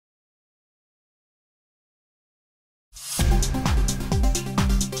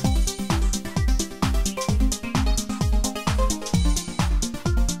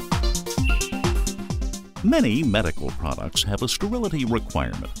Many medical products have a sterility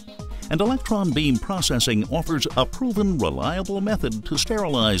requirement, and electron beam processing offers a proven, reliable method to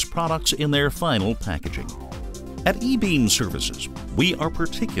sterilize products in their final packaging. At E-beam Services, we are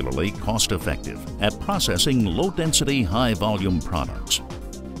particularly cost-effective at processing low-density, high-volume products.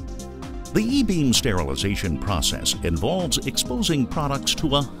 The E-beam sterilization process involves exposing products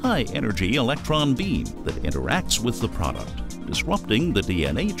to a high-energy electron beam that interacts with the product, disrupting the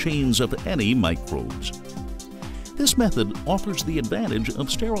DNA chains of any microbes. This method offers the advantage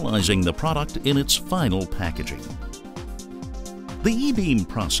of sterilizing the product in its final packaging. The E-beam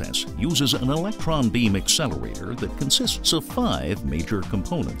process uses an electron beam accelerator that consists of 5 major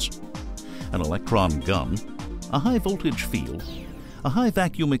components: an electron gun, a high-voltage field, a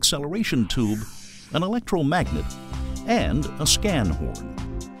high-vacuum acceleration tube, an electromagnet, and a scan horn.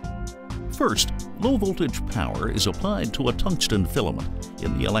 First, low-voltage power is applied to a tungsten filament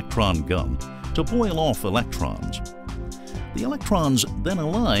in the electron gun to boil off electrons. The electrons then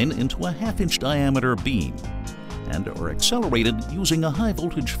align into a half-inch diameter beam and are accelerated using a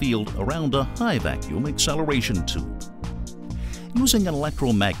high-voltage field around a high-vacuum acceleration tube. Using an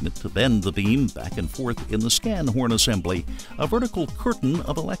electromagnet to bend the beam back and forth in the scan horn assembly, a vertical curtain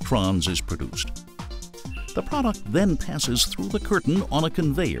of electrons is produced. The product then passes through the curtain on a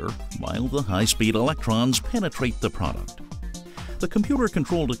conveyor while the high-speed electrons penetrate the product. The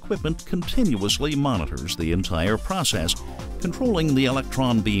computer-controlled equipment continuously monitors the entire process, controlling the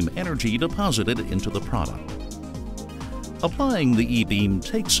electron beam energy deposited into the product. Applying the E-beam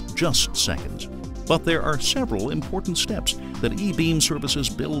takes just seconds, but there are several important steps that E-beam Services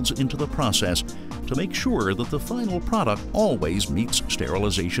builds into the process to make sure that the final product always meets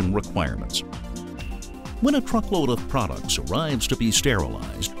sterilization requirements. When a truckload of products arrives to be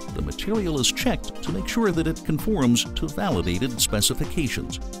sterilized, the material is checked to make sure that it conforms to validated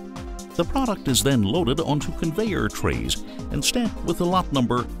specifications. The product is then loaded onto conveyor trays and stamped with a lot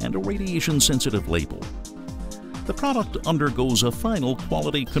number and a radiation-sensitive label. The product undergoes a final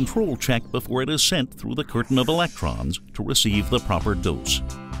quality control check before it is sent through the curtain of electrons to receive the proper dose.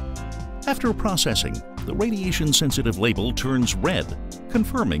 After processing, the radiation-sensitive label turns red,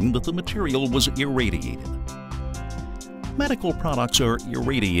 confirming that the material was irradiated. Medical products are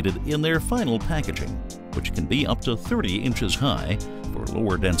irradiated in their final packaging, which can be up to 30 inches high for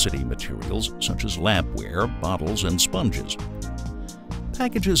lower density materials such as labware, bottles, and sponges.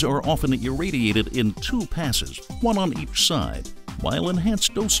 Packages are often irradiated in 2 passes, one on each side, while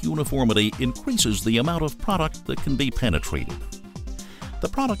enhanced dose uniformity increases the amount of product that can be penetrated. The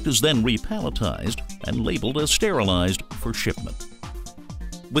product is then repalletized and labeled as sterilized for shipment.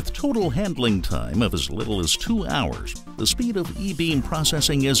 With total handling time of as little as 2 hours, the speed of E-beam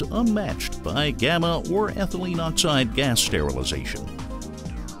processing is unmatched by gamma or ethylene oxide gas sterilization.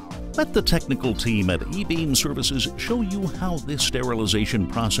 Let the technical team at E-beam Services show you how this sterilization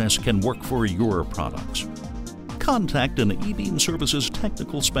process can work for your products. Contact an E-beam Services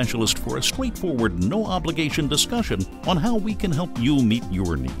technical specialist for a straightforward, no-obligation discussion on how we can help you meet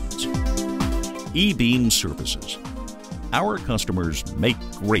your needs. E-beam Services. Our customers make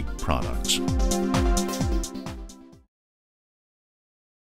great products.